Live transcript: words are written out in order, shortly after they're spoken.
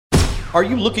Are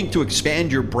you looking to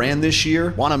expand your brand this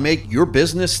year? Want to make your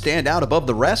business stand out above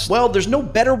the rest? Well, there's no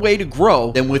better way to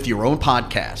grow than with your own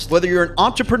podcast. Whether you're an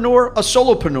entrepreneur, a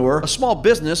solopreneur, a small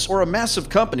business, or a massive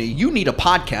company, you need a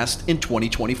podcast in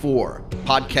 2024.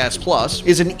 Podcast Plus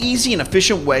is an easy and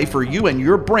efficient way for you and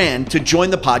your brand to join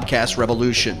the podcast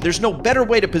revolution. There's no better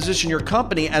way to position your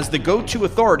company as the go-to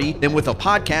authority than with a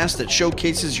podcast that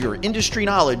showcases your industry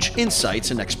knowledge,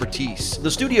 insights, and expertise.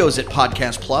 The studios at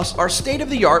Podcast Plus are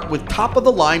state-of-the-art with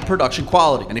top-of-the-line production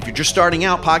quality. And if you're just starting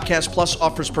out, Podcast Plus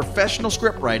offers professional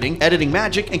script writing, editing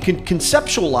magic, and can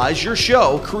conceptualize your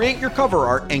show, create your cover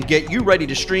art, and get you ready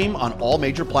to stream on all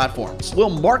major platforms. We'll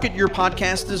market your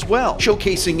podcast as well,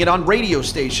 showcasing it on radio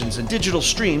stations and digital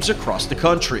streams across the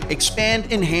country.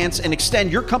 Expand, enhance, and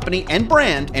extend your company and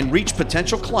brand and reach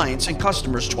potential clients and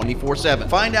customers 24/7.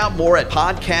 Find out more at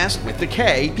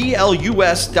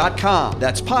podcastwithak.plus.com.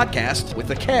 That's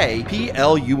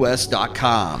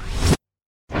podcastwithak.plus.com.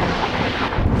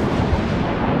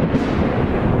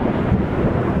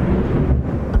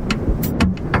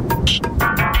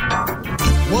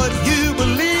 What you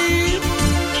believe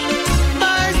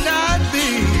might not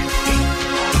be.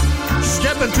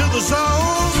 Step into the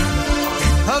zone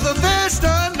of the vast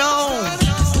unknown.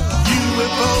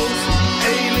 UFOs,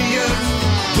 aliens,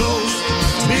 ghosts,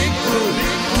 Bigfoot,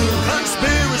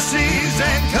 conspiracies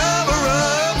and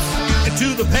cover-ups.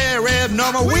 Into the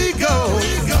paranormal we go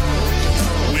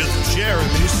with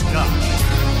Jeremy Scott.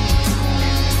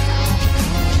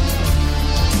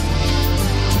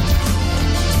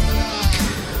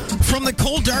 From the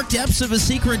cold, dark depths of a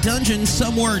secret dungeon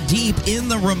somewhere deep in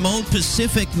the remote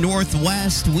Pacific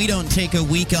Northwest, we don't take a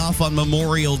week off on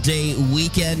Memorial Day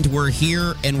weekend. We're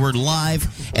here and we're live,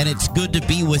 and it's good to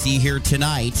be with you here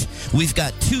tonight. We've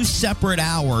got two separate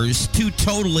hours, two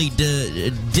totally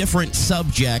different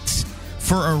subjects.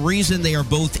 For a reason, they are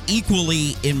both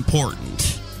equally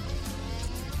important.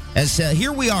 As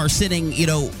here we are sitting,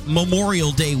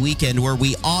 Memorial Day weekend, where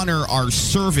we honor our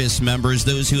service members,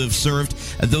 those who have served,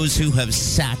 those who have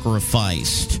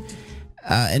sacrificed.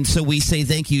 And so we say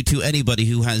thank you to anybody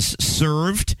who has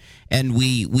served, and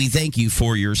we thank you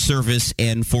for your service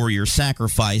and for your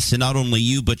sacrifice, and not only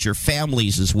you, but your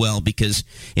families as well, because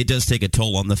it does take a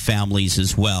toll on the families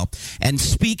as well. And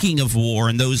speaking of war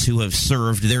and those who have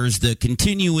served, there's the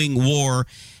continuing war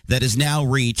that has now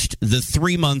reached the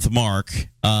 3-month mark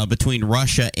between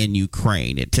Russia and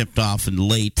Ukraine. It tipped off in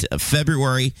late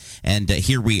February, and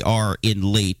here we are in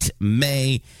late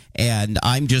May. And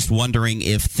I'm just wondering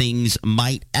if things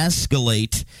might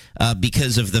escalate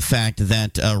because of the fact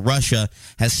that Russia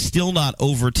has still not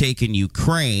overtaken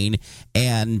Ukraine,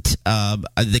 and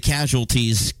the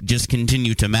casualties just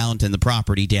continue to mount and the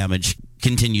property damage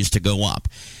continues to go up.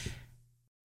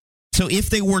 So if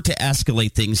they were to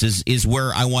escalate things is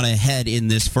where I want to head in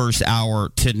this first hour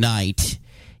tonight.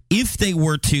 If they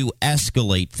were to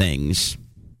escalate things,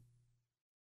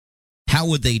 how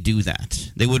would they do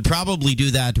that? They would probably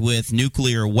do that with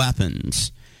nuclear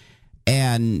weapons.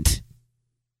 And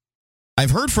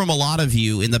I've heard from a lot of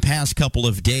you in the past couple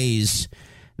of days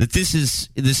that this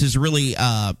is really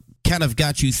kind of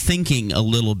got you thinking a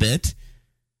little bit.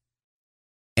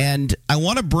 And I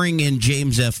want to bring in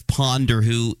James F. Ponder,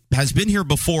 who has been here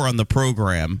before on the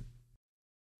program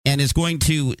and is going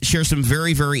to share some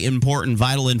very, very important,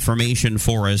 vital information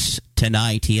for us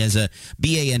tonight. He has a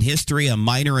BA in history, a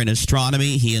minor in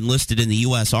astronomy. He enlisted in the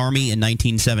U.S. Army in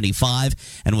 1975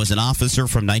 and was an officer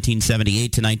from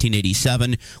 1978 to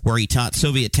 1987, where he taught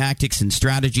Soviet tactics and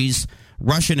strategies,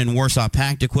 Russian and Warsaw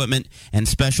Pact equipment, and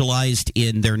specialized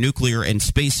in their nuclear and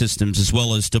space systems as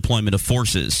well as deployment of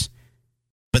forces.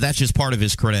 But that's just part of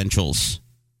his credentials.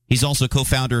 He's also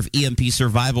co-founder of EMP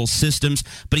Survival Systems,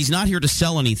 but he's not here to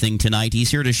sell anything tonight.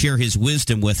 He's here to share his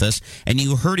wisdom with us, and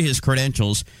you heard his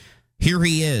credentials. Here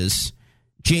he is.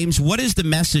 James, what is the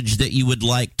message that you would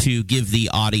like to give the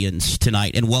audience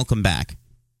tonight? And welcome back.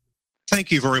 Thank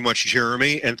you very much,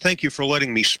 Jeremy, and thank you for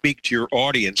letting me speak to your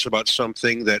audience about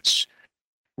something that's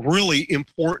really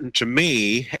important to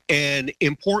me and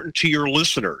important to your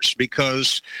listeners,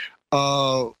 because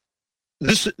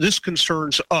This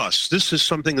concerns us. This is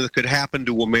something that could happen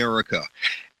to America,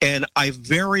 and I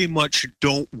very much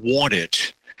don't want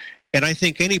it. And I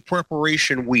think any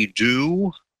preparation we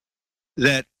do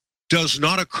that does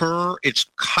not occur, it's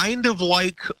kind of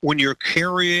like when you're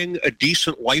carrying a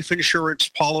decent life insurance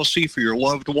policy for your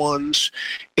loved ones,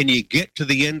 and you get to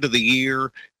the end of the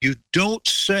year, you don't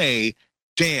say,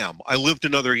 "Damn, I lived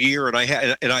another year, and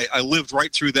I lived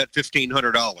right through that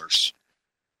 $1,500."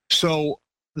 So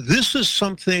this is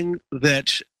something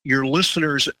that your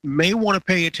listeners may want to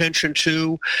pay attention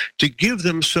to give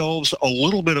themselves a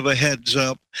little bit of a heads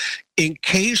up in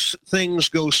case things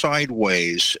go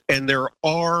sideways and there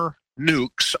are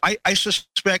nukes. I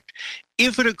suspect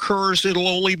if it occurs, it'll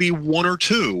only be one or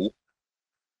two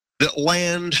that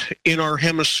land in our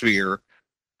hemisphere.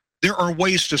 There are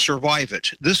ways to survive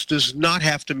it. This does not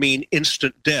have to mean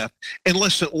instant death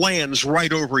unless it lands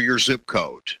right over your zip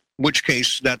code, in which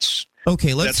case that's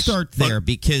okay. Let's start there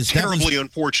because terribly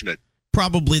unfortunate.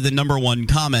 Probably the number one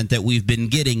comment that we've been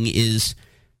getting is,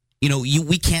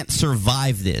 we can't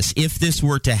survive this. If this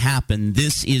were to happen,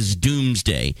 this is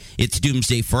doomsday. It's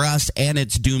doomsday for us and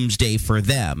it's doomsday for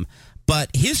them.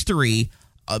 But history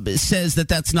says that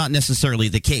that's not necessarily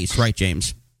the case, right,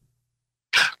 James?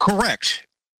 Correct.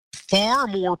 Far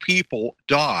more people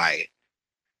die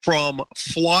from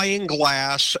flying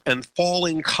glass and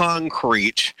falling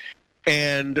concrete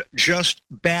and just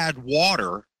bad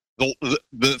water,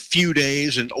 the few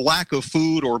days, and lack of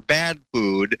food or bad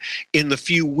food in the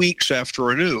few weeks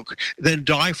after a nuke than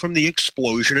die from the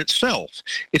explosion itself.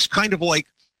 It's kind of like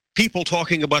people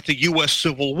talking about the U.S.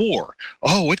 Civil War.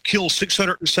 Oh, it killed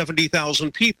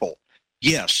 670,000 people.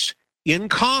 Yes, in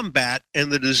combat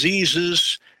and the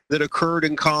diseases that occurred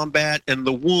in combat and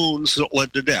the wounds that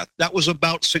led to death. That was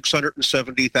about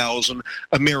 670,000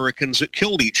 Americans that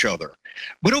killed each other.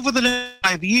 But over the next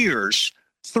 5 years,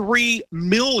 3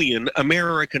 million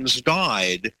Americans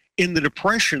died in the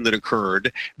depression that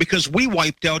occurred because we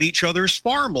wiped out each other's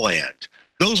farmland.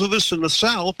 Those of us in the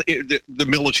South, the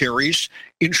militaries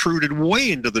intruded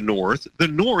way into the North. The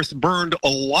North burned a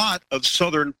lot of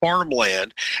Southern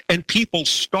farmland and people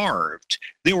starved.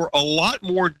 There were a lot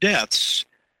more deaths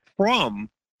from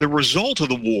the result of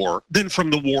the war than from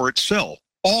the war itself.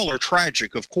 All are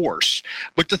tragic, of course.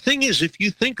 But the thing is, if you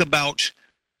think about,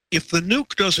 if the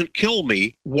nuke doesn't kill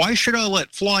me, why should I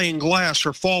let flying glass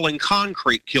or falling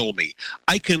concrete kill me?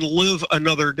 I can live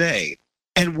another day.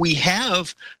 And we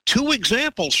have two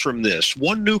examples from this,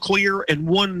 one nuclear and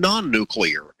one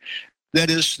non-nuclear.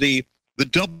 That is the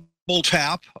double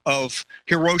tap of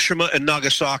Hiroshima and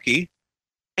Nagasaki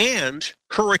and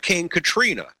Hurricane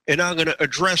Katrina. And I'm going to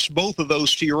address both of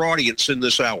those to your audience in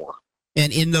this hour.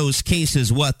 And in those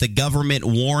cases, what, the government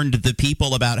warned the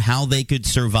people about how they could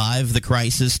survive the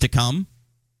crisis to come?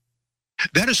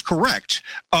 That is correct.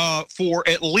 For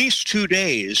at least 2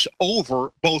 days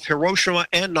over both Hiroshima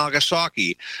and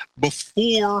Nagasaki,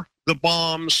 before the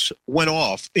bombs went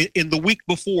off, in the week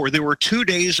before, there were 2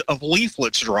 days of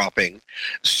leaflets dropping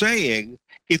saying,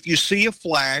 if you see a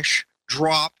flash,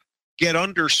 drop, get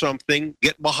under something,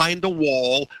 get behind a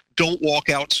wall, don't walk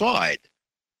outside.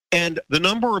 And the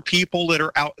number of people that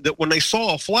are out, that when they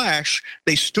saw a flash,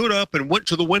 they stood up and went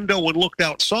to the window and looked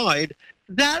outside,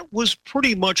 that was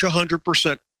pretty much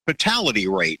 100% fatality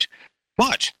rate.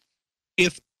 But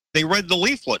if they read the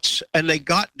leaflets and they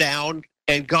got down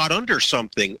and got under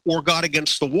something or got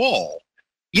against the wall,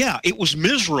 yeah, it was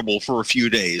miserable for a few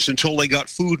days until they got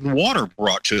food and water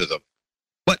brought to them.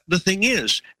 But the thing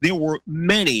is, there were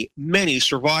many, many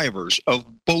survivors of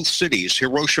both cities,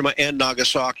 Hiroshima and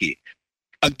Nagasaki.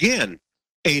 Again,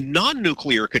 a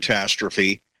non-nuclear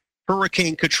catastrophe,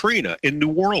 Hurricane Katrina in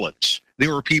New Orleans.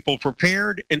 There were people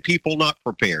prepared and people not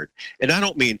prepared. And I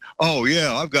don't mean, oh,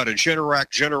 yeah, I've got a Generac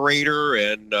generator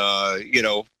and,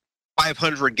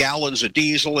 500 gallons of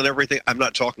diesel and everything. I'm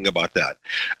not talking about that.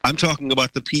 I'm talking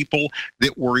about the people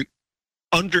that were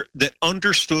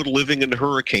understood living in the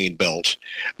hurricane belt.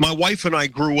 My wife and I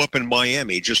grew up in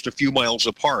Miami, just a few miles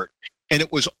apart. And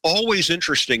it was always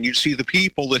interesting. You'd see the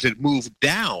people that had moved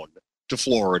down to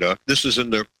Florida. This is in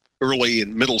the early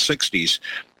and middle 60s.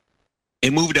 They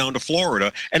moved down to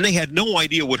Florida, and they had no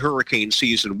idea what hurricane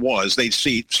season was. They'd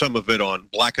see some of it on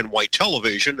black and white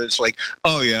television, and it's like,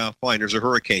 oh, yeah, fine, there's a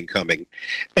hurricane coming.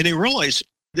 And they realized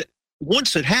that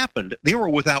once it happened, they were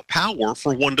without power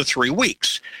for 1 to 3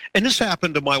 weeks. And this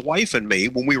happened to my wife and me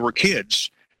when we were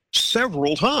kids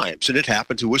several times, and it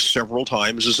happened to us several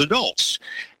times as adults.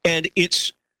 And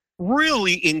it's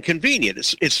really inconvenient.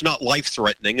 It's not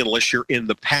life-threatening unless you're in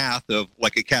the path of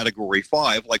like a Category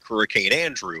 5, like Hurricane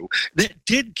Andrew, that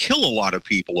did kill a lot of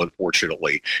people,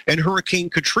 unfortunately. And Hurricane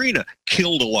Katrina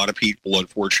killed a lot of people,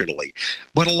 unfortunately.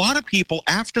 But a lot of people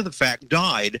after the fact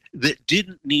died that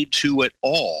didn't need to at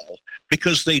all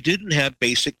because they didn't have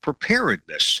basic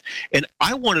preparedness. And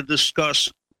I want to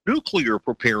discuss nuclear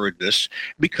preparedness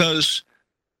because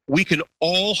we can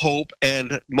all hope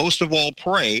and most of all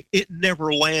pray it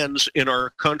never lands in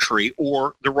our country,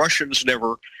 or the Russians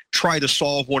never try to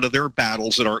solve one of their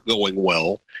battles that aren't going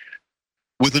well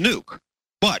with a nuke.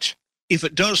 But if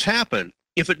it does happen,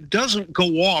 if it doesn't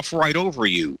go off right over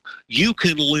you, you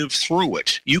can live through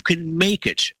it. You can make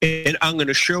it. And I'm going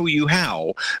to show you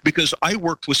how, because I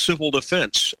worked with civil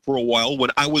defense for a while when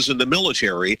I was in the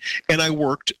military, and I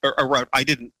worked around, I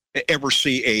didn't ever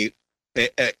see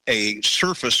a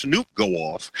surface nuke go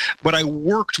off, but I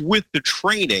worked with the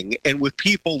training and with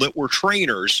people that were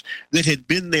trainers that had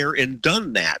been there and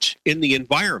done that in the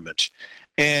environment.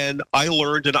 And I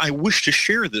learned, and I wish to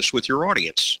share this with your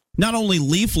audience. Not only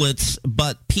leaflets,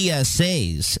 but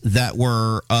PSAs that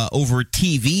were over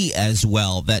TV as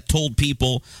well that told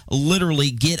people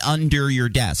literally get under your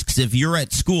desks. If you're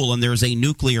at school and there's a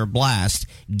nuclear blast,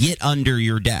 get under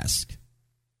your desk.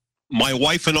 My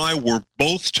wife and I were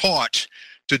both taught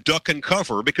to duck and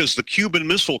cover because the Cuban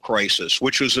Missile Crisis,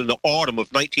 which was in the autumn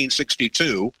of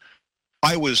 1962,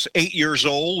 I was 8 years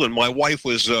old, and my wife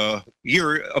was about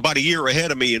a year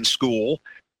ahead of me in school,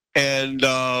 and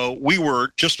we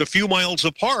were just a few miles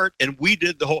apart, and we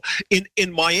did the whole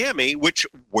in Miami, which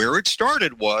where it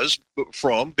started was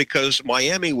from, because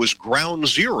Miami was ground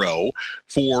zero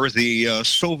for the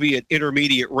Soviet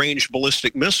intermediate range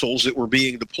ballistic missiles that were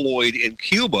being deployed in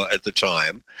Cuba at the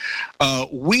time.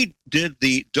 We did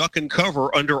the duck and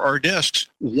cover under our desks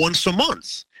once a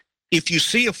month. If you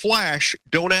see a flash,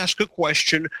 don't ask a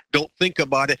question. Don't think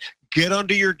about it. Get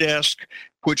under your desk,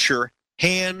 put your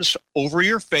hands over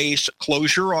your face,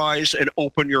 close your eyes, and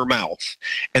open your mouth.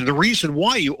 And the reason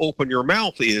why you open your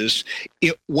mouth is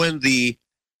when the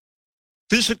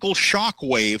physical shock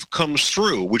wave comes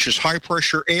through, which is high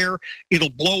pressure air, it'll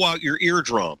blow out your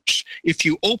eardrums. If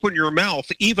you open your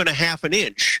mouth even a half an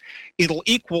inch, it'll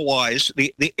equalize.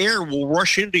 The air will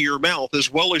rush into your mouth as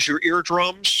well as your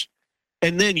eardrums.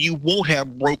 And then you won't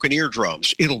have broken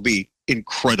eardrums. It'll be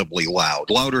incredibly loud,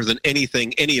 louder than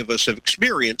anything any of us have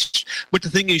experienced. But the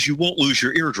thing is, you won't lose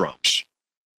your eardrums.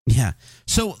 Yeah.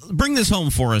 So bring this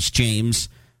home for us, James.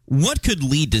 What could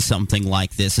lead to something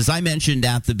like this? As I mentioned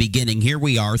at the beginning, here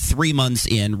we are 3 months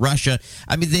in. Russia,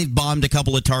 I mean, they've bombed a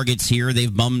couple of targets here.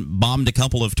 They've bombed a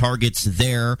couple of targets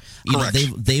there. Correct.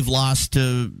 They've lost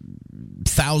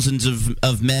thousands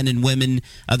of men and women.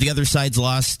 The other side's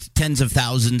lost tens of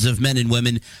thousands of men and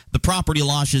women. The property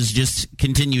losses just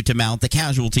continue to mount. The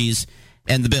casualties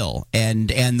and the bill and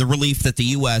the relief that the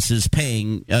U.S. is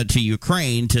paying to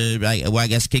Ukraine to, I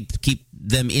guess, keep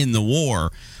them in the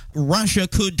war. Russia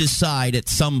could decide at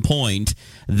some point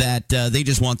that they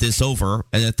just want this over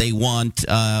and that they want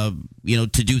to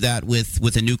do that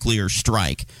with a nuclear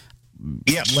strike.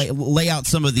 Yes. Lay out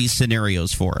some of these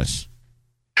scenarios for us.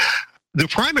 The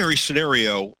primary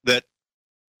scenario that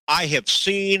I have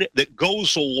seen that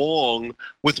goes along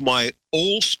with my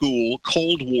old school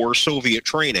Cold War Soviet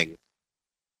training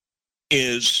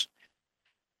is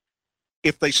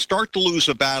if they start to lose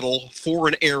a battle for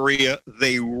an area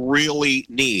they really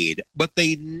need, but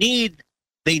they need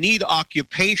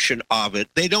occupation of it.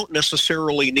 They don't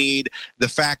necessarily need the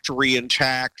factory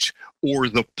intact or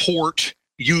the port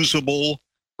usable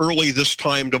early this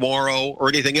time tomorrow or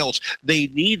anything else. They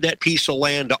need that piece of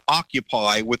land to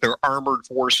occupy with their armored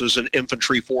forces and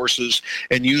infantry forces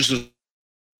and use it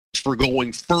for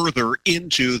going further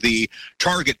into the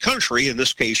target country, in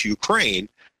this case Ukraine.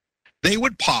 They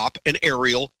would pop an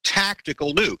aerial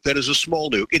tactical nuke. That is a small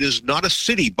nuke. It is not a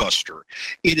city buster.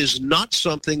 It is not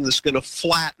something that's going to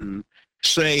flatten,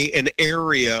 say, an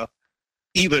area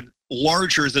even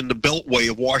larger than the Beltway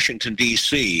of Washington,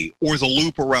 D.C., or the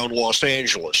loop around Los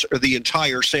Angeles, or the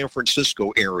entire San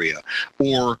Francisco area,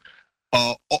 or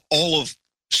all of,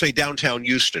 say, downtown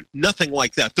Houston. Nothing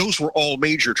like that. Those were all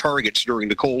major targets during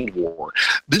the Cold War.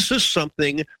 This is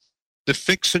something to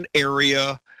fix an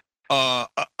area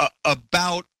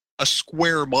about a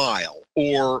square mile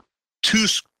or two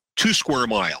square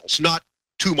miles, not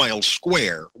 2 miles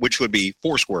square, which would be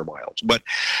 4 square miles. But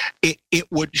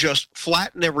it would just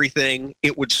flatten everything.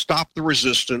 It would stop the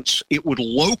resistance. It would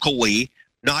locally,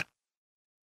 not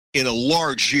in a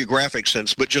large geographic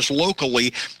sense, but just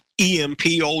locally,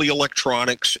 EMP all the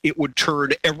electronics. It would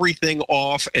turn everything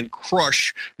off and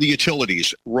crush the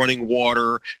utilities, running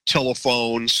water,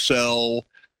 telephone, cell,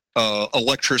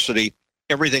 electricity,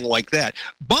 everything like that.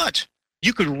 But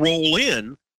you could roll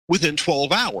in within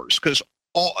 12 hours because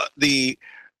all the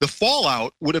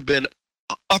fallout would have been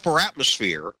upper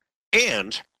atmosphere,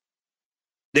 and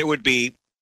there would be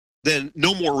then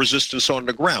no more resistance on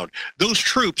the ground. Those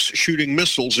troops shooting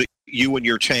missiles at you and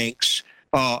your tanks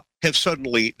have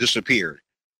suddenly disappeared.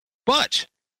 But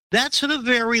that's in a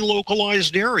very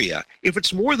localized area. If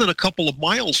it's more than a couple of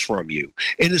miles from you,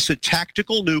 and it's a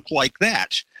tactical nuke like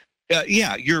that,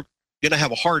 you're going to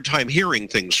have a hard time hearing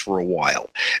things for a while.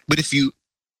 But if you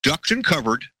ducked and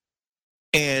covered,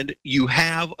 and you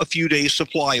have a few days'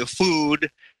 supply of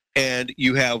food, and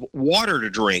you have water to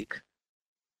drink,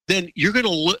 then you're going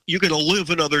to live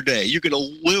another day. You're going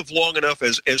to live long enough,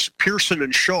 as Pearson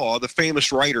and Shaw, the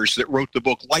famous writers that wrote the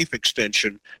book Life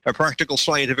Extension, A Practical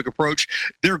Scientific Approach,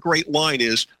 their great line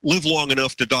is, live long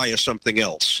enough to die of something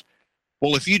else.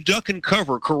 Well, if you duck and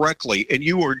cover correctly and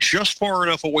you are just far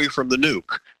enough away from the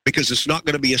nuke, because it's not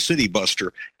going to be a city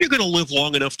buster, you're going to live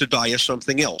long enough to die of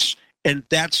something else. And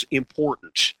that's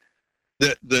important.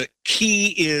 The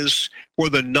key is for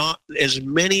as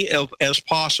many as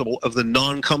possible of the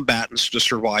non-combatants to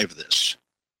survive this.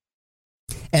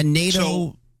 And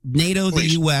NATO, the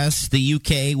please. U.S., the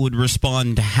UK would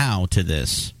respond how to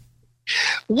this?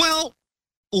 Well,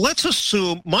 let's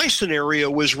assume my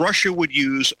scenario is Russia would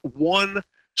use one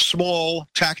small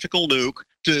tactical nuke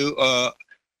to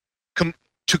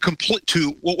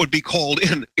what would be called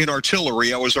in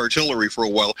artillery, I was artillery for a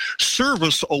while,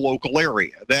 service a local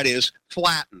area. That is,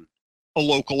 flatten a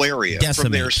local area. Decimate.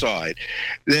 From their side.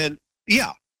 Then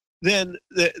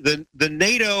the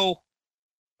NATO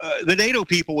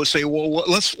people would say, well,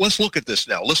 let's look at this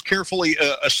now. Let's carefully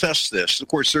assess this. Of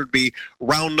course, there'd be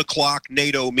round-the-clock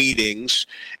NATO meetings,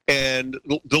 and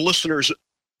the listeners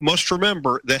must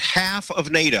remember that half of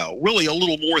NATO, really a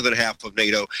little more than half of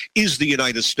NATO, is the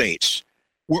United States.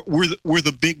 We're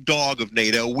the big dog of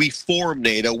NATO. We formed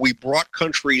NATO. We brought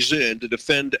countries in to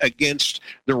defend against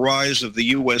the rise of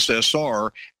the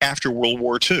USSR after World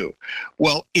War II.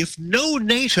 Well, if no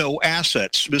NATO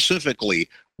assets specifically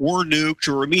were nuked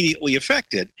or immediately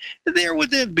affected, there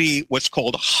would then be what's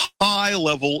called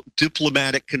high-level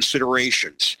diplomatic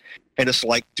considerations. And it's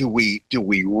like, do we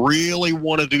really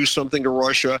want to do something to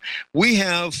Russia? We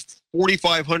have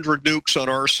 4,500 nukes on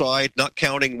our side, not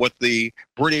counting what the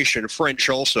British and French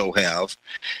also have.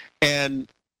 And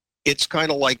it's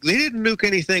kind of like they didn't nuke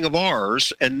anything of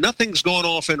ours, and nothing's gone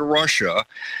off in Russia.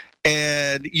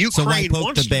 And Ukraine so why poke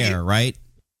wants the bear, right?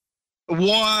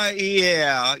 Why?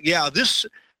 Yeah.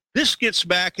 This gets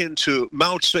back into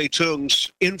Mao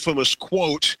Zedong's infamous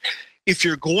quote: "If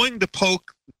you're going to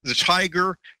poke the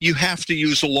tiger, you have to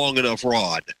use a long enough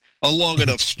rod, a long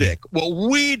enough stick." Well,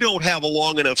 we don't have a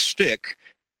long enough stick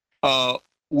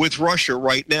with Russia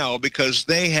right now, because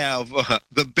they have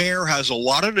the bear has a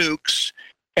lot of nukes,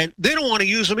 and they don't want to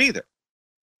use them either.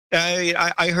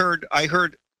 I heard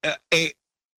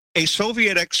a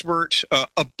Soviet expert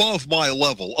above my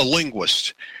level, a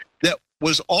linguist, that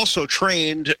was also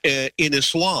trained in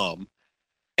Islam,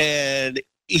 and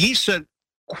he said,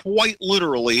 quite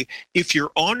literally, if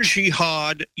you're on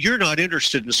jihad, you're not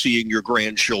interested in seeing your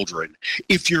grandchildren.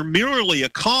 If you're merely a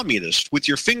communist with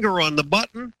your finger on the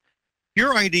button,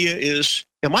 your idea is,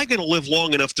 am I going to live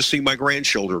long enough to see my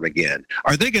grandchildren again?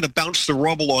 Are they going to bounce the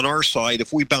rubble on our side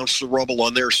if we bounce the rubble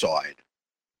on their side?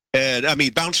 And I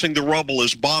mean, bouncing the rubble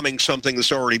is bombing something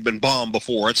that's already been bombed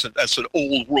before. That's an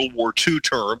old World War II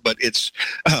term, but it's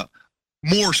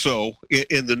more so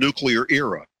in the nuclear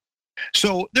era.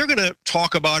 So they're going to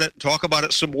talk about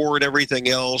it some more and everything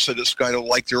else, and it's kind of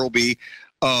like there will be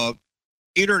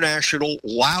international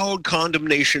loud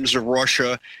condemnations of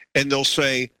Russia, and they'll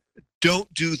say,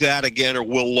 don't do that again or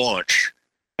we'll launch.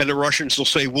 And the Russians will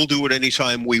say, we'll do it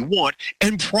anytime we want,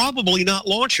 and probably not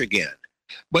launch again.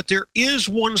 But there is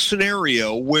one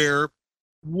scenario where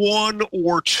one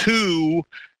or two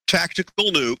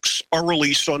tactical nukes are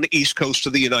released on the east coast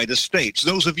of the United States.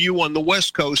 Those of you on the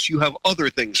west coast, you have other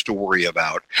things to worry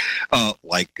about,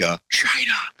 like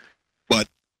China. But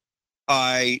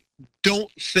I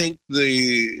don't think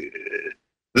the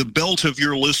belt of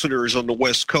your listeners on the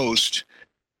west coast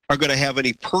are going to have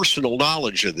any personal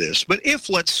knowledge of this. But if,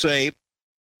 let's say,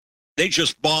 they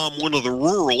just bomb one of the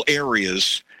rural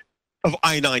areas of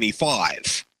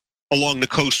I-95 along the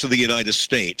coast of the United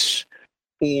States,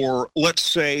 or let's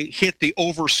say hit the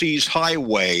overseas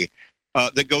highway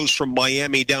that goes from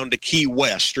Miami down to Key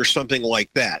West or something like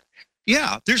that.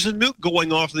 Yeah, there's a nuke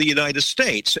going off in the United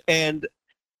States, and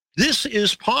this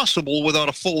is possible without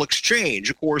a full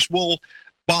exchange. Of course, we'll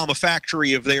bomb a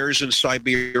factory of theirs in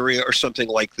Siberia or something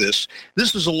like this.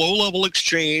 This is a low-level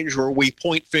exchange where we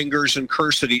point fingers and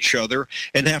curse at each other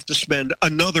and have to spend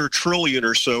another $1 trillion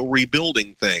or so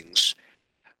rebuilding things.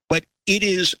 But it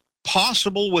is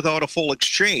possible without a full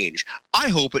exchange. I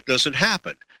hope it doesn't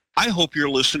happen. I hope your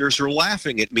listeners are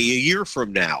laughing at me a year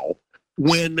from now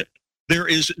when there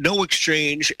is no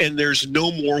exchange and there's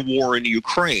no more war in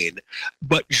Ukraine.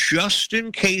 But just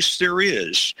in case there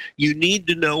is, you need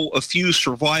to know a few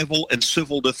survival and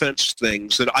civil defense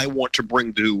things that I want to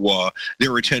bring to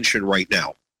their attention right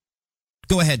now.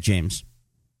 Go ahead, James.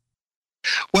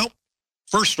 Well,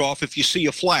 first off, if you see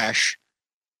a flash,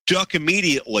 duck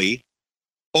immediately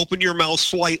open your mouth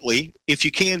slightly. If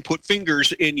you can, put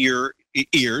fingers in your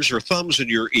ears or thumbs in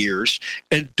your ears,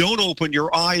 and don't open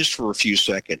your eyes for a few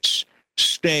seconds.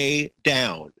 Stay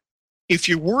down. If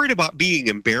you're worried about being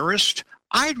embarrassed,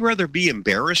 I'd rather be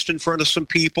embarrassed in front of some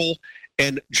people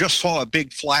and just saw a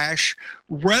big flash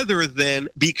rather than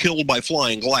be killed by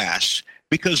flying glass,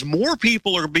 because more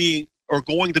people are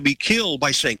going to be killed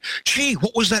by saying, gee,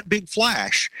 what was that big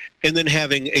flash? And then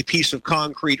having a piece of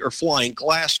concrete or flying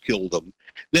glass kill them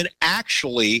than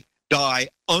actually die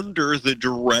under the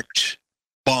direct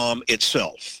bomb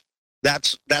itself.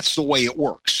 That's the way it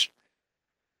works.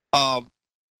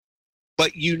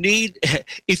 But you need,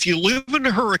 if you live in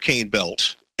a hurricane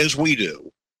belt, as we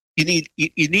do, you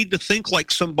need to think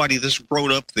like somebody that's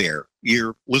grown up there.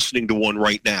 You're listening to one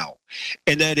right now.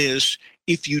 And that is,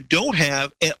 if you don't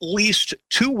have at least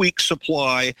 2 weeks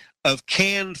supply of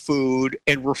canned food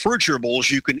and refrigerables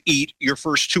you can eat your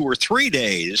first 2 or 3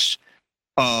 days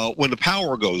when the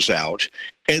power goes out,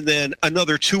 and then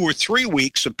another 2 or 3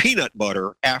 weeks of peanut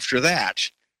butter after that,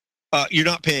 you're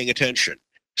not paying attention.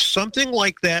 Something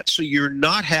like that, so you're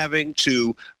not having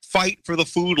to fight for the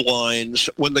food lines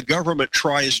when the government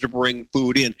tries to bring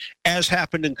food in, as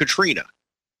happened in Katrina.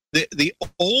 The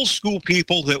old school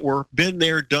people that were been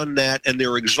there, done that, and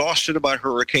they're exhausted about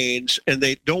hurricanes, and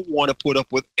they don't want to put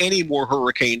up with any more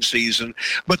hurricane season,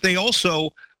 but they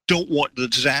also don't want the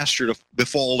disaster to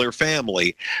befall their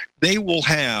family. They will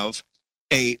have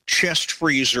a chest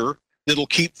freezer that'll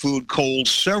keep food cold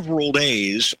several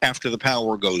days after the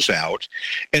power goes out,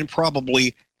 and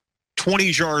probably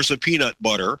 20 jars of peanut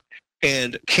butter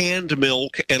and canned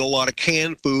milk and a lot of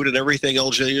canned food and everything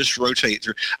else they just rotate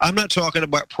through. I'm not talking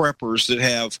about preppers that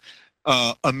have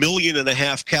 1.5 million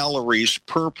calories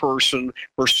per person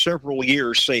for several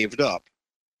years saved up.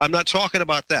 I'm not talking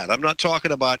about that. I'm not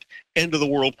talking about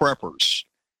end-of-the-world preppers.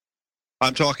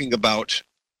 I'm talking about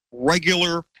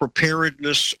regular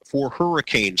preparedness for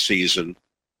hurricane season.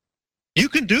 You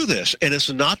can do this, and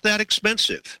it's not that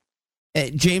expensive.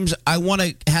 James, I want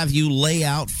to have you lay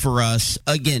out for us,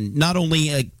 again, not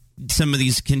only some of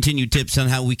these continued tips on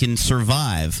how we can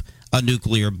survive a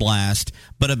nuclear blast,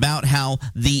 but about how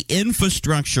the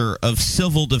infrastructure of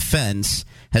civil defense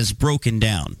has broken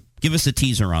down. Give us a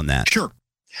teaser on that. Sure.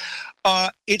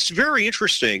 It's very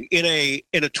interesting. In a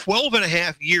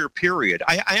 12-and-a-half-year period,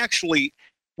 I actually,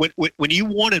 when you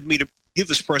wanted me to give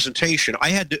this presentation, I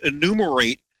had to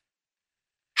enumerate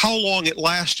how long it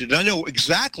lasted. I know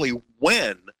exactly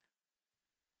when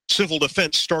civil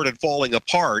defense started falling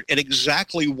apart and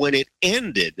exactly when it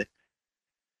ended.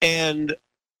 And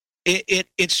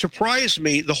it surprised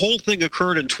me. The whole thing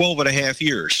occurred in 12-and-a-half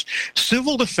years.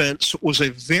 Civil defense was a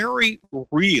very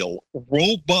real,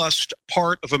 robust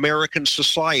part of American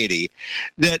society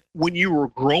that when you were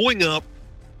growing up,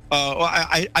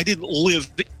 I didn't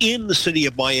live in the city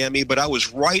of Miami, but I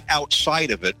was right outside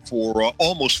of it for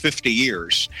almost 50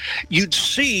 years. You'd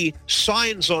see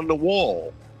signs on the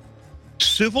wall: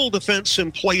 civil defense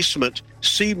emplacement,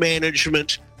 sea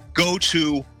management, go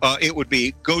to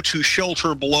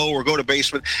shelter below or go to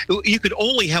basement. You could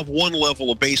only have one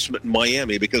level of basement in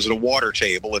Miami because of the water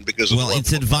table and because of the level.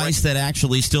 It's advice that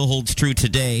actually still holds true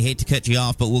today. Hate to cut you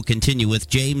off, but we'll continue with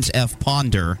James F.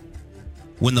 Ponder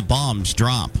when the bombs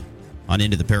drop on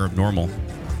Into the Paranormal.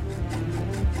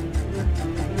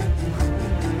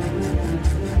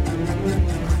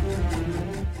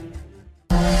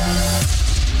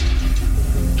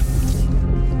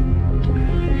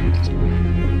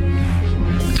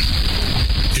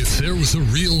 If there was a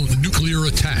real nuclear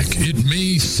attack, it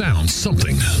may sound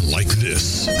something like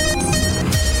this.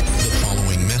 The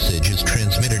following message is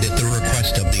transmitted at the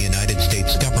request of the United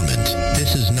States government.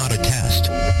 This is not a test.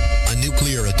 A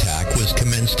nuclear attack was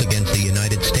commenced against the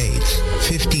United States.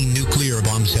 15 nuclear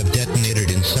bombs have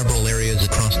detonated in several areas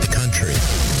across the country.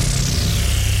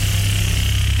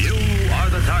 You are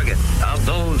the target of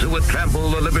those who would trample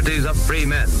the liberties of free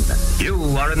men.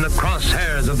 You are in the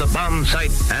crosshairs of the bomb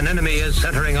sight. An enemy is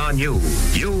centering on you.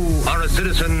 You are a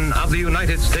citizen of the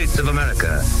United States of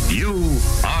America. You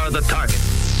are the target.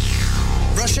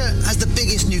 Russia has the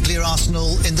biggest nuclear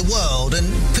arsenal in the world, and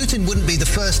Putin wouldn't be the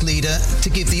first leader to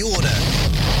give the order.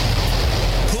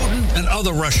 Putin and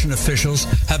other Russian officials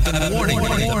have been warning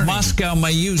that Moscow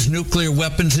may use nuclear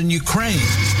weapons in Ukraine.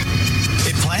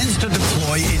 It plans to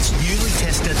deploy its newly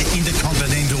tested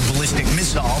intercontinental ballistic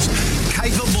missiles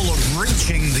capable of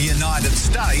reaching the United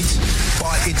States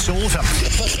by its autumn.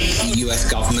 The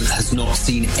US government has not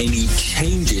seen any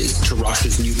changes to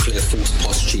Russia's nuclear force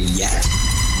posture yet.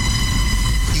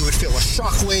 You would feel a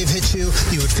shockwave hit you.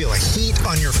 You would feel a heat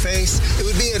on your face. It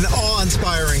would be an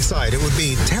awe-inspiring sight. It would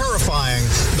be terrifying,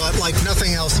 but like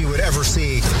nothing else you would ever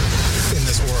see in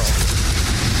this world.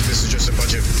 This is just a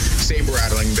bunch of saber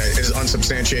rattling that is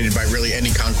unsubstantiated by really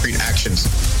any concrete actions.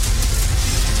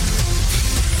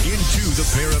 Into the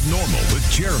Paranormal with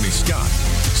Jeremy Scott.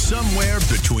 Somewhere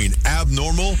between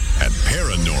abnormal and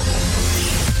paranormal.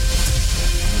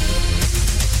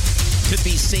 Could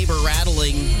be saber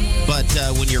rattling, but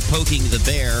when you're poking the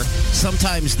bear,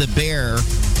 sometimes the bear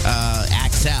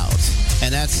acts out.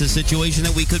 And that's the situation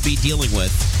that we could be dealing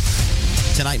with.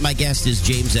 Tonight, my guest is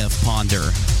James F. Ponder.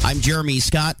 I'm Jeremy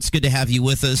Scott. It's good to have you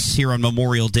with us here on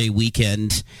Memorial Day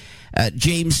weekend.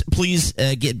 James, please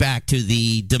get back to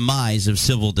the demise of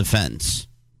civil defense.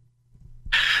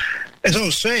 As I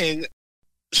was saying,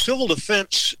 civil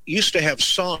defense used to have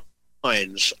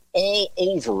signs all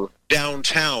over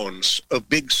downtowns of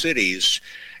big cities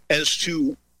as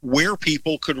to where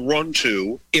people could run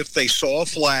to if they saw a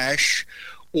flash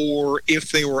or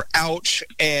if they were out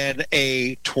and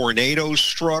a tornado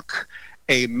struck,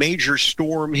 a major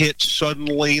storm hit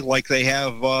suddenly like they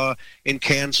have in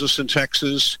Kansas and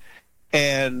Texas,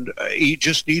 and you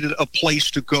just needed a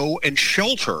place to go and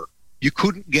shelter. You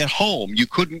couldn't get home. You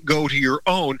couldn't go to your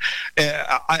own.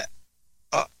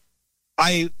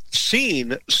 I've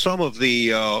seen some of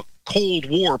the Cold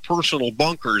War personal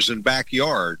bunkers in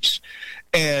backyards,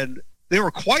 and they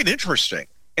were quite interesting.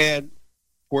 And,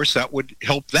 of course, that would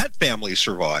help that family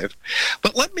survive.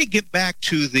 But let me get back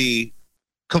to the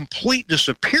complete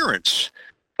disappearance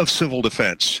of civil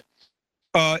defense.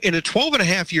 In a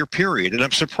 12-and-a-half-year period, and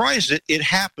I'm surprised that it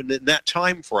happened in that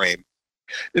time frame,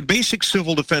 the basic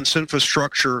civil defense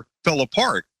infrastructure fell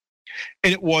apart.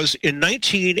 And it was in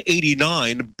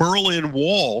 1989, Berlin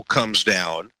Wall comes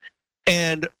down,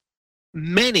 and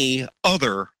many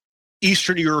other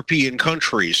Eastern European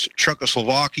countries,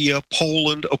 Czechoslovakia,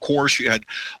 Poland, of course, you had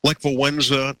Lech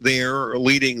Wałęsa there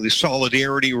leading the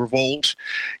Solidarity Revolt.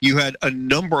 You had a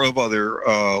number of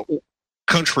other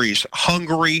countries,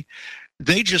 Hungary.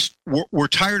 They just were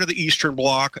tired of the Eastern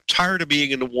Bloc, tired of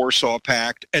being in the Warsaw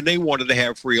Pact, and they wanted to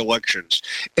have free elections.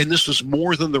 And this was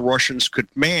more than the Russians could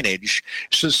manage,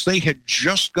 since they had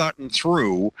just gotten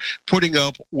through putting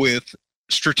up with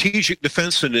Strategic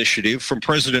Defense Initiative from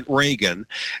President Reagan,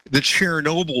 the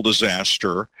Chernobyl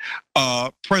disaster,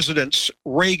 Presidents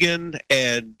Reagan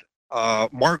and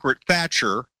Margaret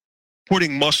Thatcher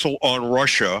putting muscle on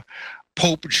Russia,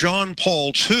 Pope John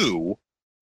Paul II,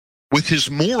 with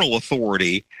his moral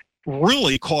authority,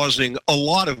 really causing a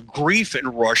lot of grief in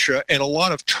Russia and a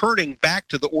lot of turning back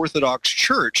to the Orthodox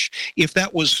Church, if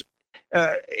that was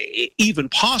even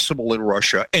possible in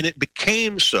Russia, and it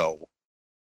became so.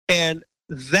 And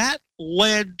that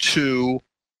led to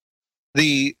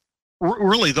the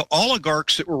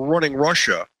oligarchs that were running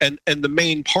Russia and the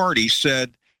main party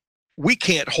said, we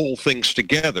can't hold things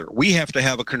together. We have to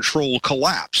have a controlled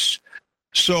collapse.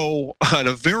 So on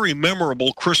a very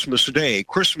memorable Christmas day,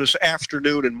 Christmas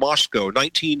afternoon in Moscow,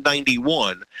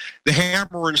 1991, the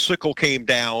hammer and sickle came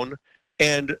down,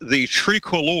 and the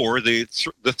tricolor, the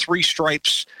three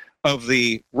stripes of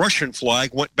the Russian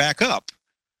flag, went back up.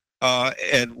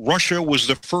 And Russia was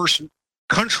the first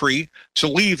country to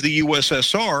leave the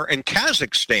USSR, and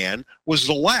Kazakhstan was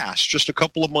the last, just a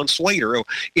couple of months later,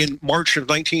 in March of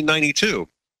 1992.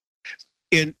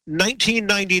 In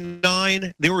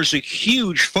 1999, there was a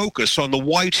huge focus on the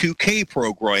Y2K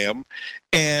program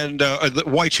and the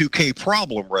Y2K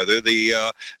problem, rather,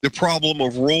 the problem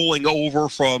of rolling over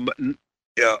from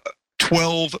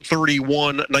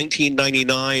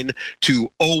 12/31/1999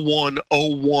 to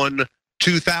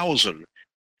 01/01/2000.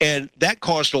 And that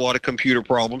caused a lot of computer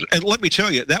problems. And let me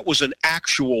tell you, that was an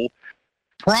actual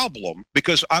problem,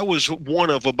 because I was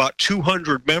one of about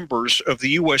 200 members of the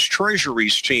U.S.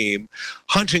 Treasury's team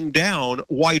hunting down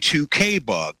Y2K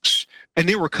bugs, and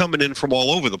they were coming in from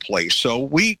all over the place. So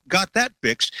we got that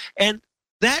fixed, and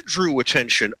that drew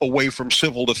attention away from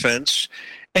civil defense.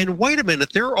 And wait a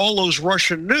minute, there are all those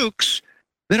Russian nukes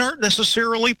that aren't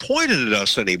necessarily pointed at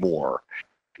us anymore.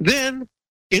 Then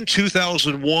in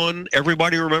 2001,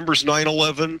 everybody remembers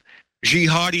 9/11.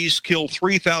 Jihadis killed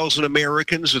 3,000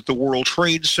 Americans at the World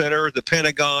Trade Center, the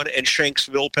Pentagon, and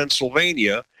Shanksville,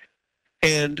 Pennsylvania.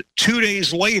 And 2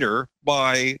 days later,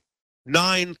 by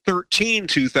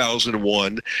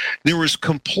 9/13/2001, there was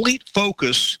complete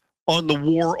focus on the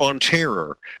war on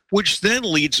terror, which then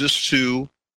leads us to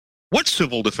what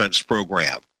civil defense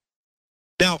program?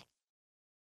 Now,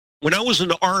 when I was in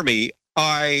the Army,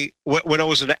 when I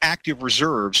was in the active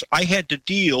reserves, I had to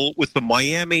deal with the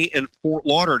Miami and Fort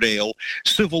Lauderdale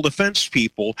civil defense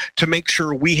people to make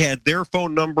sure we had their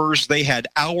phone numbers, they had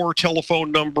our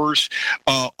telephone numbers.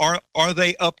 Are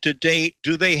they up to date?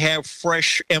 Do they have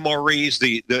fresh MREs,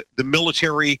 the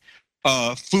military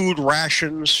food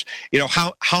rations? You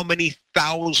know, how many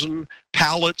thousand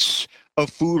pallets of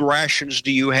food rations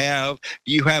do you have?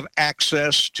 Do you have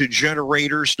access to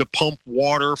generators to pump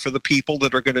water for the people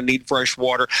that are going to need fresh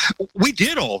water? We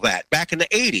did all that back in the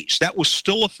 80s. That was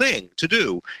still a thing to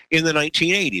do in the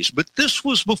 1980s. But this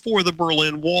was before the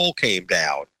Berlin Wall came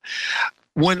down.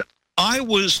 When I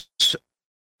was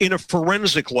in a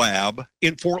forensic lab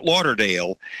in Fort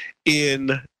Lauderdale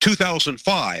in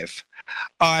 2005,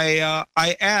 I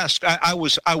asked, I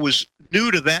was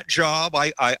new to that job.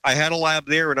 I had a lab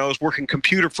there and I was working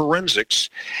computer forensics,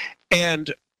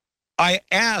 and I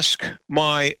asked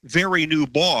my very new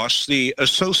boss, the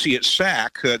associate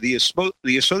SAC, the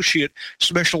associate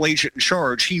special agent in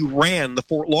charge. He ran the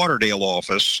Fort Lauderdale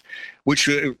office, which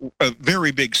a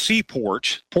very big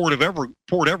seaport, Port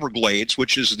Everglades,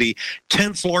 which is the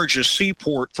 10th largest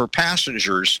seaport for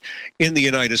passengers in the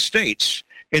United States.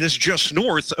 It is just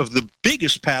north of the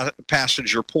biggest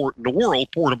passenger port in the world,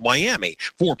 Port of Miami,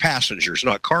 for passengers,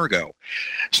 not cargo.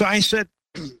 So I said,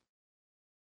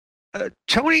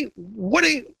 Tony, what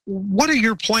are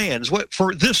your plans? What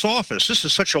for this office? This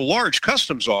is such a large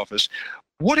customs office.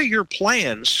 What are your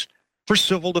plans for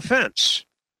civil defense?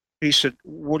 He said,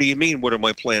 what do you mean, what are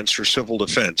my plans for civil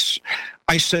defense?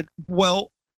 I said,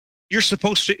 well, you're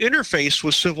supposed to interface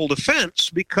with civil defense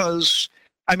because,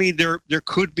 I mean, there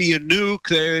could be a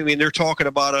nuke. I mean, they're talking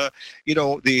about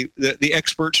the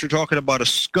experts are talking about a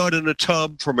scud in a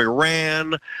tub from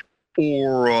Iran,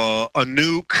 or a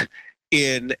nuke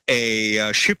in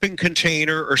a shipping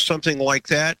container or something like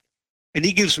that. And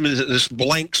he gives me this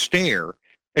blank stare.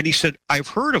 And he said, I've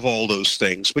heard of all those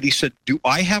things. But he said, do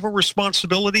I have a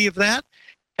responsibility of that?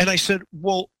 And I said,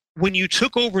 well, when you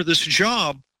took over this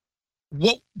job,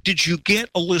 what did you get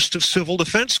a list of civil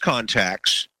defense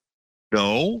contacts?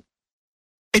 No.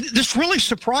 And this really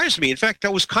surprised me. In fact, I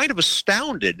was kind of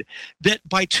astounded that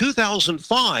by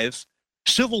 2005,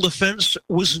 civil defense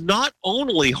was not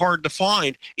only hard to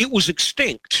find, it was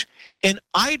extinct. And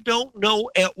I don't know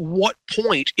at what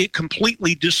point it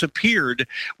completely disappeared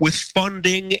with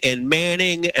funding and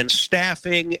manning and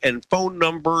staffing and phone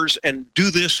numbers and do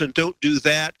this and don't do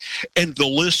that and the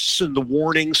lists and the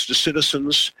warnings to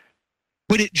citizens.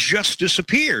 But it just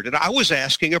disappeared. And I was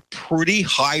asking a pretty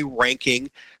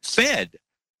high-ranking Fed.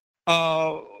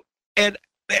 And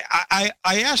I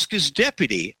asked his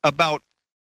deputy about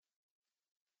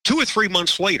 2 or 3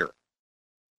 months later.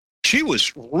 She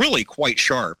was really quite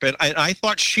sharp, and I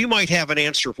thought she might have an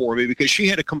answer for me because she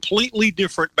had a completely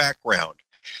different background.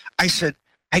 I said,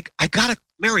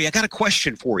 Mary, I got a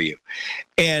question for you.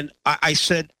 And I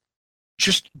said,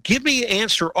 just give me an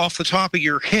answer off the top of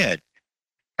your head.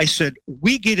 I said,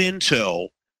 we get intel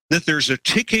that there's a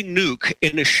ticking nuke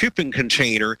in a shipping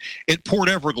container at Port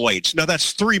Everglades. Now,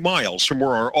 that's 3 miles from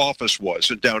where our office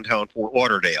was in downtown Fort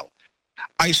Lauderdale.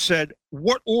 I said,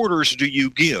 what orders do you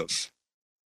give?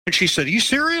 And she said, are you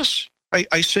serious?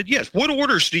 I said, yes. What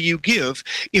orders do you give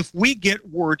if we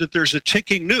get word that there's a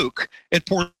ticking nuke at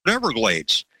Port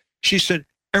Everglades? She said,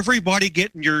 everybody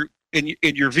get in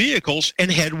your vehicles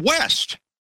and head west.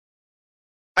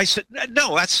 I said,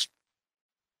 no,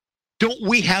 don't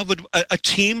we have a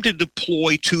team to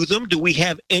deploy to them? Do we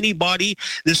have anybody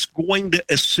that's going to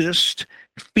assist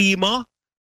FEMA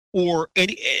or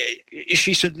any?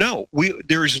 She said, no,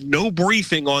 there's no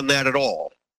briefing on that at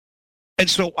all. And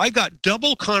so I got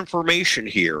double confirmation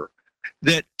here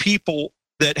that people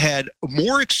that had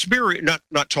more experience,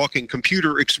 not talking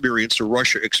computer experience or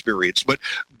Russia experience, but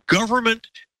government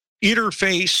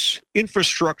interface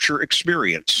infrastructure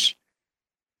experience,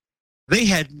 they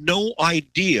had no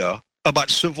idea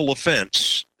about civil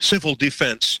defense,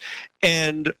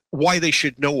 and why they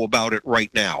should know about it right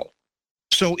now.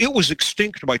 So it was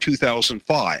extinct by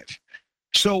 2005.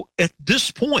 So at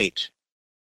this point,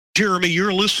 Jeremy,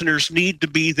 your listeners need to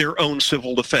be their own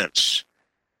civil defense.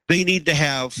 They need to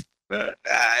have,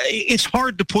 it's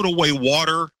hard to put away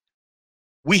water.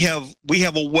 We have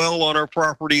a well on our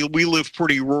property. We live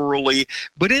pretty rurally,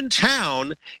 but in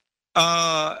town,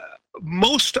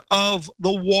 most of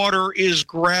the water is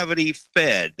gravity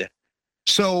fed.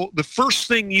 So the first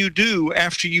thing you do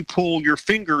after you pull your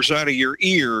fingers out of your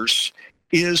ears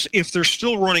is, if they're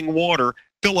still running water,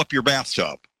 fill up your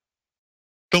bathtub.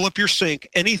 Fill up your sink.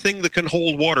 Anything that can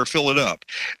hold water, fill it up.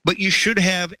 But you should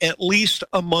have at least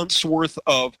a month's worth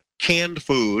of canned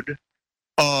food,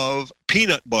 of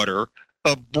peanut butter,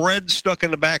 of bread stuck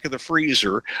in the back of the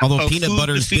freezer. Although peanut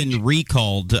butter's been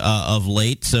recalled of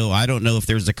late, so I don't know if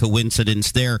there's a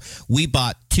coincidence there. We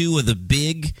bought 2 of the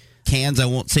big cans, I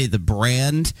won't say the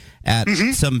brand, at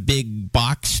some big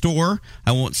box store.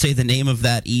 I won't say the name of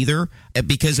that either,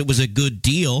 because it was a good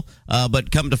deal.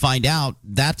 But come to find out,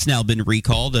 that's now been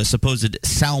recalled, a supposed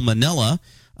salmonella.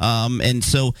 And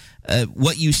so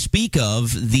what you speak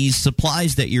of, these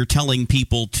supplies that you're telling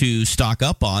people to stock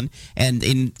up on, and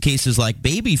in cases like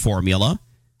baby formula,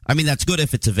 I mean, that's good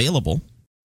if it's available.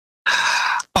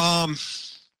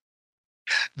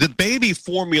 The baby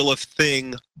formula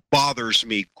thing bothers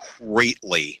me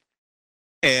greatly.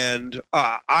 And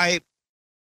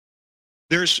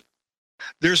there's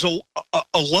a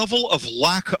level of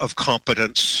lack of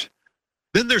competence.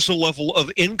 Then there's a level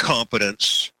of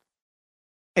incompetence.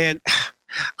 And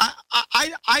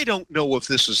I don't know if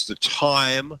this is the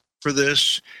time for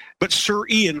this, but Sir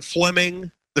Ian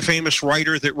Fleming, the famous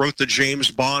writer that wrote the James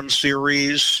Bond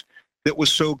series that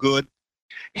was so good,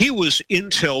 he was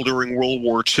intel during World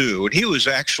War II, and he was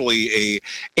actually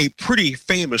a pretty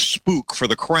famous spook for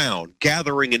the Crown,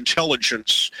 gathering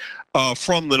intelligence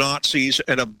from the Nazis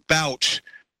and about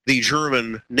the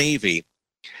German Navy.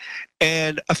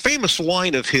 And a famous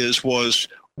line of his was,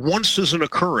 "Once is an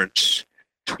occurrence,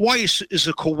 twice is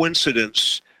a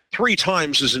coincidence, 3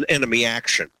 times is an enemy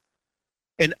action."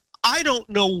 And I don't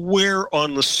know where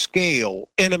on the scale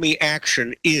enemy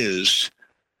action is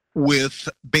with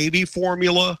baby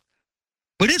formula,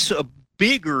 but it's a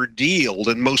bigger deal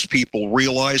than most people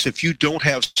realize if you don't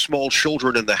have small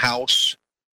children in the house.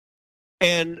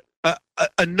 And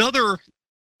another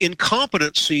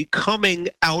incompetency coming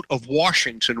out of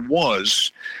Washington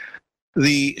was,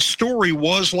 the story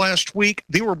was last week,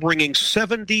 they were bringing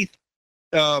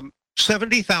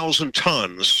 70,000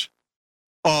 tons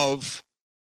of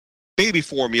baby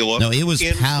formula. No, it was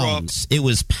pounds. It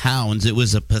was pounds. It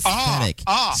was a pathetic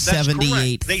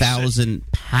 78,000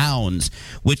 pounds,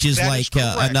 which is like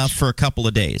enough for a couple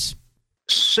of days.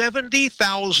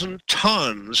 70,000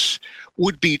 tons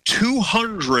would be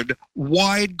 200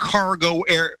 wide cargo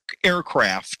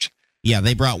aircraft. Yeah,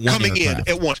 they brought one coming aircraft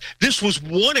in at once. This was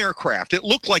one aircraft. It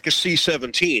looked like a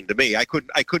C-17 to me. I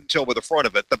couldn't tell by the front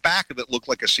of it. The back of it looked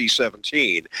like a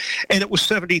C-17, and it was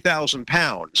 70,000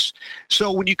 pounds.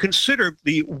 So when you consider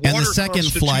the water, and the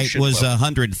second flight was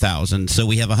 100,000. So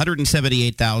we have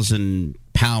 178,000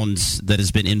 pounds that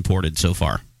has been imported so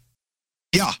far.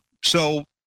 Yeah. So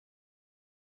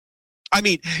I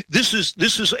mean, this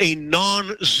is a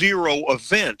non-zero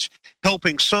event,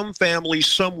 helping some families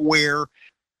somewhere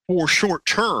for short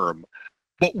term.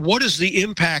 But what is the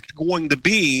impact going to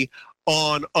be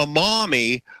on a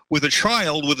mommy with a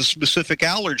child with a specific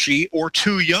allergy or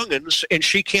 2 youngins and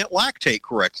she can't lactate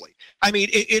correctly? I mean,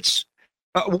 it's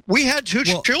we had 2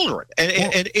 children,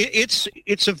 and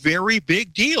it's a very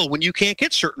big deal when you can't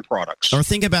get certain products. Or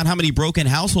think about how many broken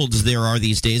households there are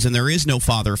these days, and there is no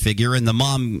father figure, and the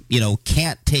mom,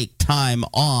 can't take time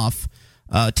off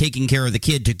taking care of the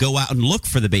kid to go out and look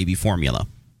for the baby formula.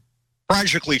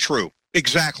 Tragically true.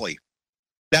 Exactly.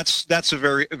 That's a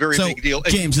very big deal.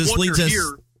 And James,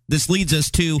 this leads us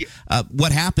to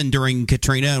what happened during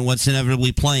Katrina and what's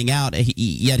inevitably playing out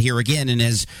yet here again, and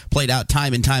has played out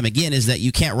time and time again, is that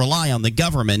you can't rely on the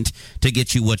government to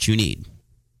get you what you need.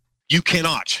 You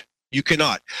cannot. You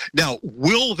cannot. Now,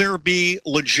 will there be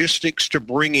logistics to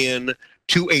bring in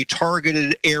to a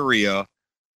targeted area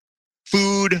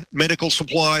food, medical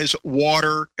supplies,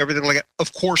 water, everything like that?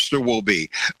 Of course there will be.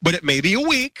 But it may be a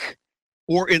week,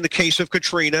 or in the case of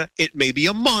Katrina, it may be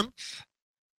a month.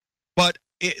 But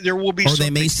there will be. Or they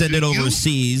may send it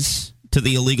overseas to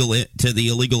the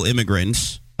illegal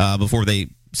immigrants before they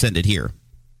send it here,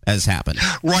 as happened.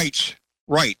 Right.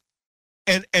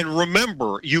 And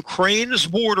remember, Ukraine's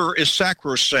border is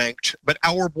sacrosanct, but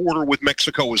our border with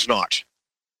Mexico is not.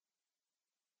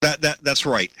 That's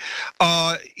right.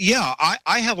 I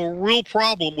have a real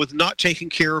problem with not taking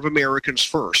care of Americans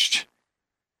first.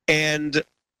 And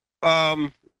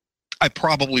I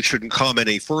probably shouldn't comment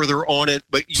any further on it,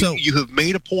 but you have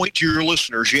made a point to your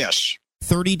listeners, yes.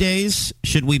 30 days?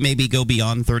 Should we maybe go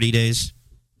beyond 30 days?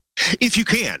 If you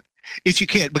can.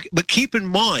 But keep in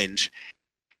mind,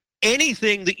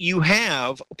 anything that you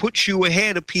have puts you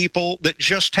ahead of people that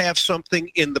just have something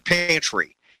in the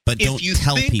pantry. But don't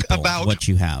tell people what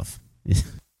you have.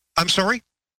 I'm sorry?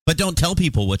 But don't tell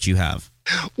people what you have.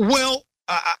 Well,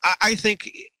 I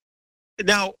think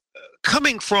now,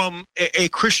 coming from a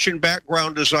Christian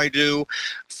background as I do,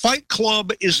 Fight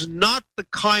Club is not the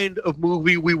kind of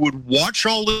movie we would watch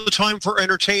all the time for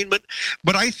entertainment,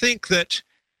 but I think that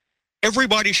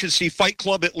everybody should see Fight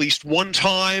Club at least one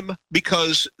time,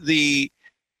 because in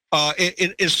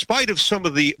spite of some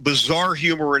of the bizarre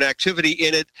humor and activity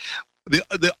in it,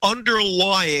 the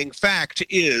underlying fact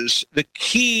is the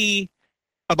key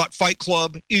about Fight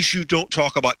Club is you don't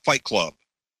talk about Fight Club.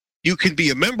 You can be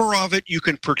a member of it, you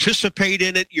can participate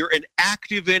in it, you're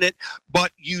active in it,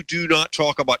 but you do not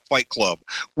talk about Fight Club.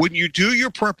 When you do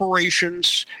your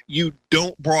preparations, you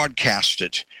don't broadcast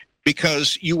it,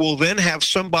 because you will then have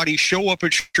somebody show up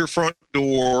at your front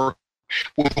door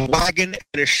with a wagon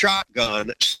and a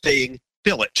shotgun saying,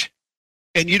 fill it.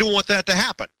 And you don't want that to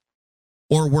happen.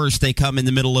 Or worse, they come in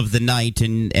the middle of the night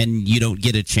and you don't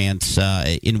get a chance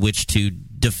in which to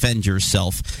defend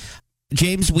yourself.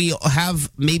 James, we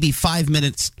have maybe 5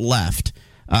 minutes left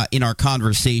in our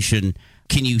conversation.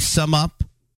 Can you sum up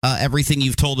everything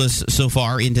you've told us so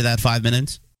far into that 5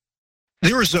 minutes?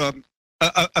 There is a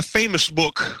famous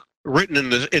book written in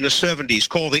the 70s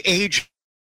called The Age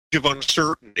of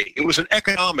Uncertainty. It was an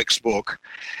economics book,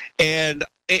 and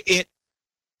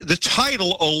the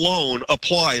title alone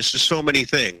applies to so many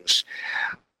things.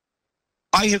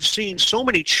 I have seen so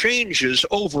many changes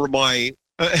over my,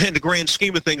 in the grand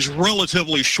scheme of things,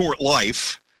 relatively short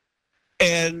life,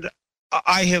 and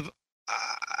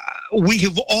we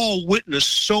have all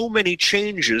witnessed so many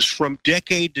changes from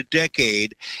decade to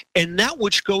decade, and that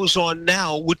which goes on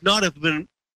now would not have been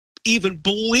even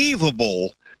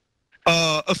believable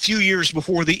a few years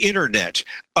before the internet.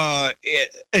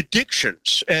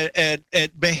 Addictions and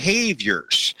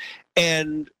behaviors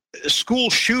and school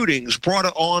shootings brought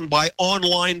on by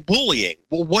online bullying.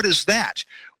 Well, what is that?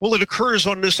 Well, it occurs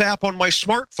on this app on my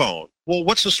smartphone. Well,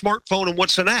 what's a smartphone and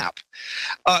what's an app?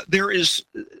 There is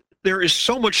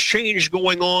so much change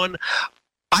going on.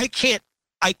 I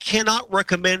cannot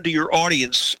recommend to your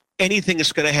audience anything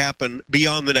that's going to happen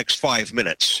beyond the next 5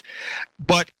 minutes.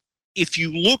 But if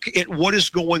you look at what is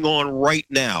going on right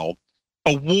now,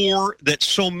 a war that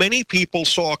so many people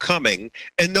saw coming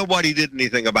and nobody did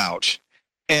anything about,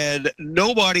 and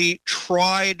nobody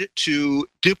tried to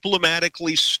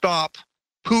diplomatically stop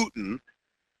Putin.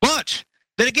 But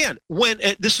then again, when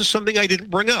this is something I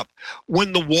didn't bring up,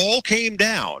 when the wall came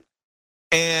down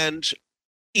and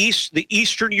the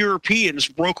Eastern Europeans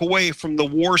broke away from the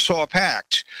Warsaw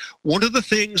Pact, one of the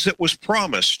things that was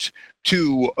promised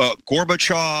to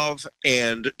Gorbachev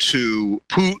and to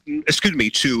Putin,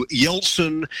 to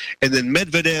Yeltsin, and then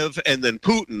Medvedev, and then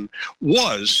Putin,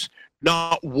 was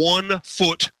not 1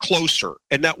 foot closer.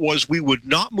 And that was, we would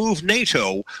not move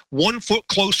NATO 1 foot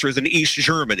closer than East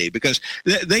Germany, because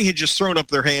they had just thrown up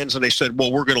their hands and they said,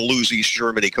 well, we're going to lose East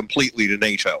Germany completely to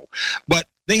NATO. But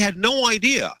they had no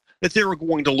idea that they were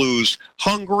going to lose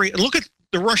Hungary. And look at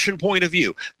the Russian point of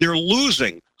view. They're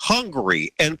losing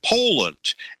Hungary and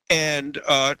Poland and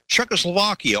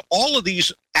Czechoslovakia, all of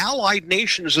these allied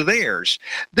nations of theirs.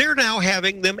 They're now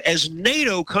having them as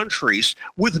NATO countries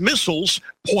with missiles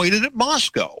pointed at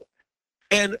Moscow.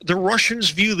 And the Russians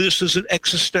view this as an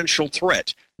existential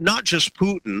threat, not just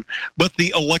Putin, but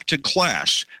the elected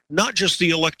class. Not just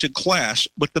the elected class,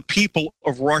 but the people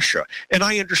of Russia. And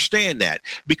I understand that,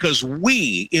 because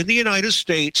we in the United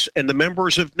States and the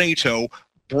members of NATO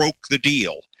broke the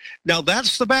deal. Now,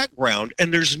 that's the background,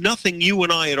 and there's nothing you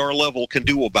and I at our level can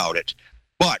do about it.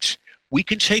 But we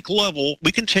can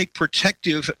take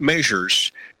protective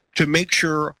measures to make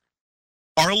sure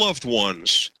our loved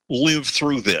ones live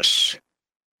through this.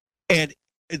 And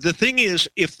the thing is,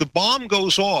 if the bomb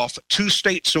goes off 2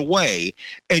 states away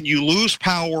and you lose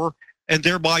power and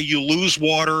thereby you lose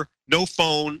water, no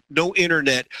phone, no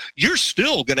internet, you're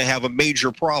still going to have a major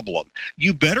problem.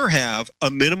 You better have a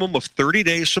minimum of 30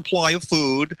 days supply of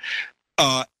food,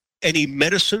 any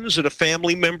medicines that a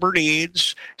family member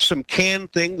needs, some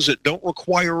canned things that don't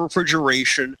require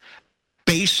refrigeration,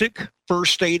 basic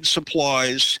first aid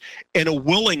supplies, and a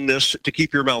willingness to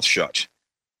keep your mouth shut.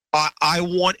 I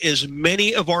want as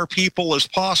many of our people as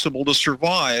possible to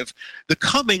survive the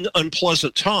coming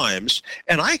unpleasant times,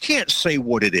 and I can't say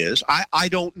what it is. I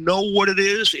don't know what it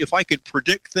is. If I could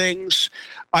predict things,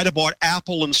 I'd have bought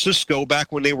Apple and Cisco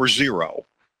back when they were zero.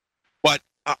 But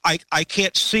I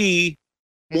can't see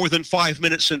more than 5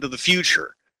 minutes into the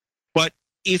future. But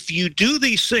if you do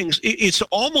these things, it's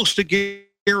almost a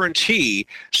guarantee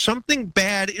something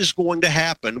bad is going to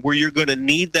happen where you're going to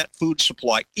need that food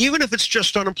supply, even if it's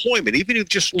just unemployment, even if you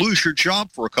just lose your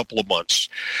job for a couple of months.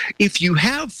 If you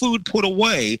have food put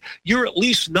away, you're at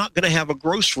least not going to have a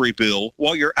grocery bill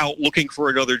while you're out looking for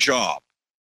another job.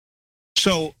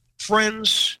 So,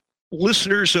 friends,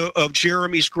 listeners of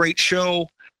Jeremy's great show,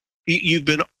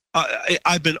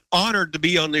 I've been honored to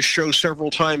be on this show several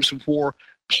times before.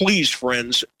 please,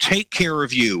 friends, take care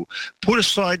of you. Put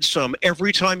aside some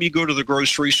every time you go to the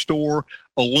grocery store,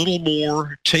 a little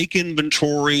more, take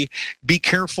inventory, be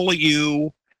careful of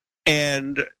you,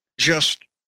 and just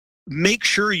make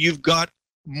sure you've got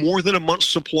more than a month's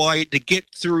supply to get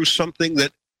through something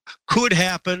that could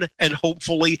happen and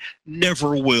hopefully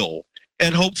never will.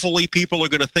 And hopefully people are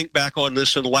going to think back on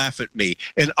this and laugh at me,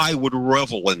 and I would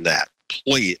revel in that.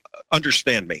 Please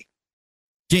understand me.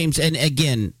 James, and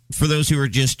again, for those who are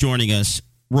just joining us,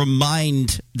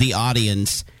 remind the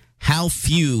audience how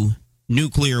few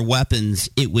nuclear weapons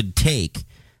it would take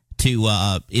to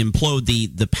implode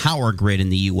the power grid in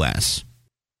the U.S.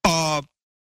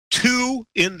 2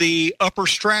 in the upper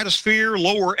stratosphere,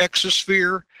 lower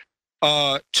exosphere,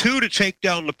 2 to take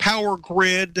down the power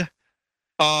grid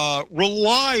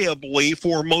reliably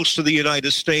for most of the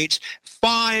United States,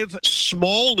 5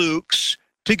 small nukes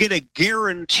to get a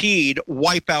guaranteed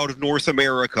wipeout of North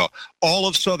America, all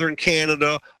of southern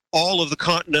Canada, all of the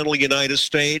continental United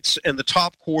States, and the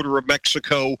top quarter of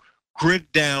Mexico,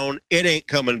 grid down. It ain't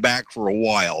coming back for a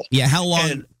while. Yeah, how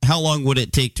long would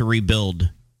it take to rebuild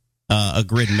a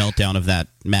grid meltdown of that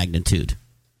magnitude?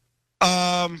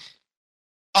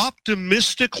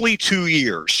 Optimistically, 2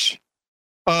 years.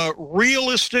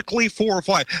 Realistically, 4 or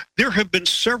 5. There have been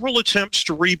several attempts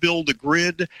to rebuild the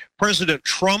grid. President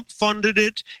Trump funded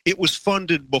it. It was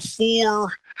funded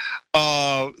before.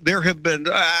 There have been,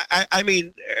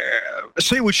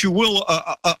 say what you will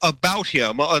about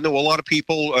him. I know a lot of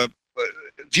people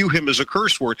view him as a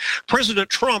curse word. President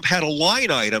Trump had a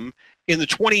line item in the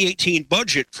 2018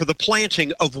 budget for the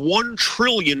planting of 1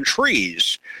 trillion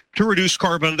trees to reduce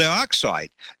carbon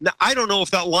dioxide. Now, I don't know if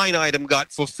that line item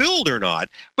got fulfilled or not,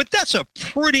 but that's a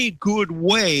pretty good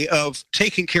way of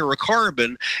taking care of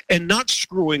carbon and not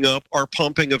screwing up our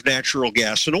pumping of natural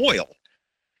gas and oil.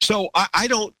 So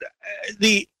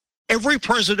every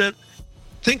president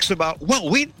thinks about, well,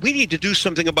 we need to do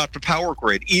something about the power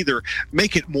grid, either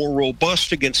make it more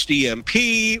robust against EMP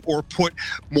or put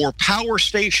more power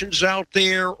stations out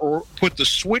there or put the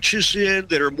switches in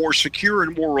that are more secure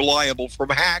and more reliable from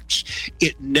hacks.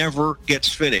 It never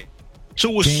gets finished.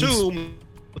 So assume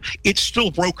it's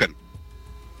still broken.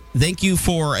 Thank you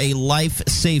for a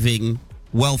life-saving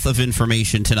wealth of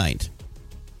information tonight.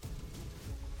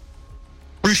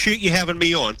 Appreciate you having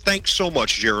me on. Thanks so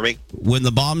much, Jeremy. When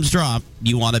the bombs drop,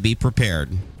 you want to be prepared.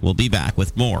 We'll be back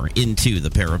with more Into the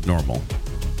Paranormal.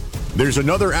 There's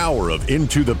another hour of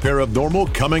Into the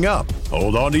Paranormal coming up.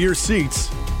 Hold on to your seats.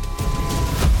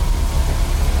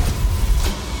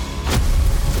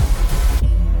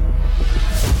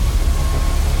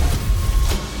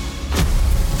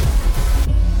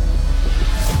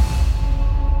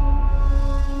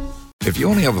 If you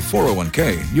only have a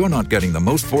 401k, you're not getting the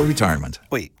most for retirement.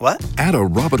 Wait, what? Add a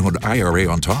Robinhood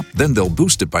IRA on top, then they'll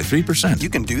boost it by 3%. You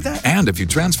can do that? And if you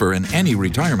transfer in any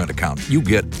retirement account, you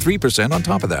get 3% on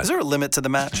top of that. Is there a limit to the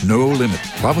match? No limit.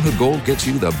 Robinhood Gold gets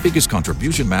you the biggest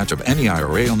contribution match of any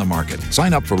IRA on the market.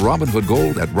 Sign up for Robinhood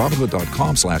Gold at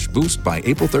Robinhood.com/boost by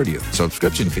April 30th.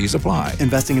 Subscription fees apply.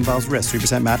 Investing involves risk.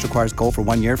 3% match requires gold for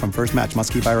 1 year from first match.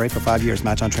 Must keep IRA for 5 years.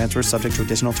 Match on transfers subject to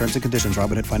additional terms and conditions.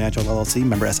 Robinhood Financial LLC,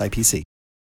 member SIPC.